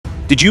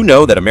Did you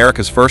know that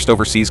America's first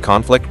overseas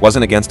conflict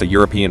wasn't against a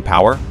European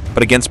power,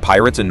 but against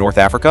pirates in North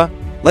Africa?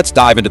 Let's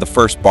dive into the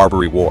First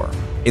Barbary War.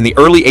 In the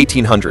early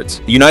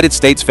 1800s, the United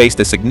States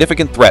faced a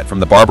significant threat from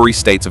the Barbary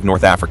states of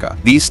North Africa.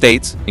 These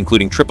states,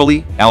 including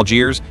Tripoli,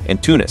 Algiers,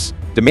 and Tunis,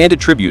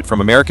 demanded tribute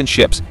from American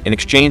ships in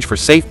exchange for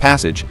safe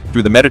passage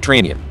through the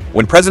Mediterranean.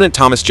 When President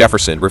Thomas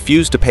Jefferson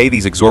refused to pay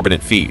these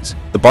exorbitant fees,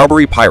 the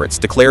Barbary pirates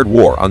declared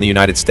war on the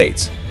United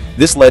States.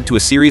 This led to a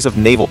series of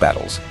naval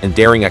battles and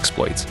daring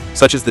exploits,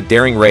 such as the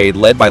daring raid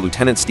led by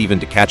Lieutenant Stephen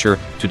Decatur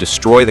to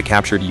destroy the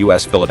captured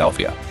U.S.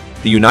 Philadelphia.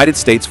 The United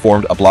States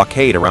formed a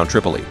blockade around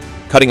Tripoli,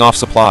 cutting off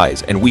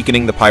supplies and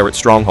weakening the pirate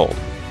stronghold.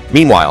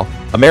 Meanwhile,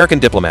 American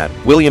diplomat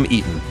William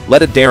Eaton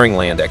led a daring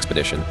land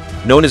expedition,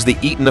 known as the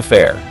Eaton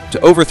Affair, to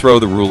overthrow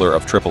the ruler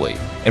of Tripoli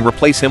and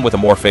replace him with a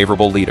more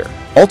favorable leader.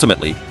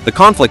 Ultimately, the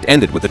conflict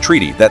ended with a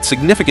treaty that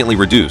significantly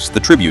reduced the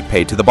tribute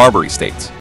paid to the Barbary states.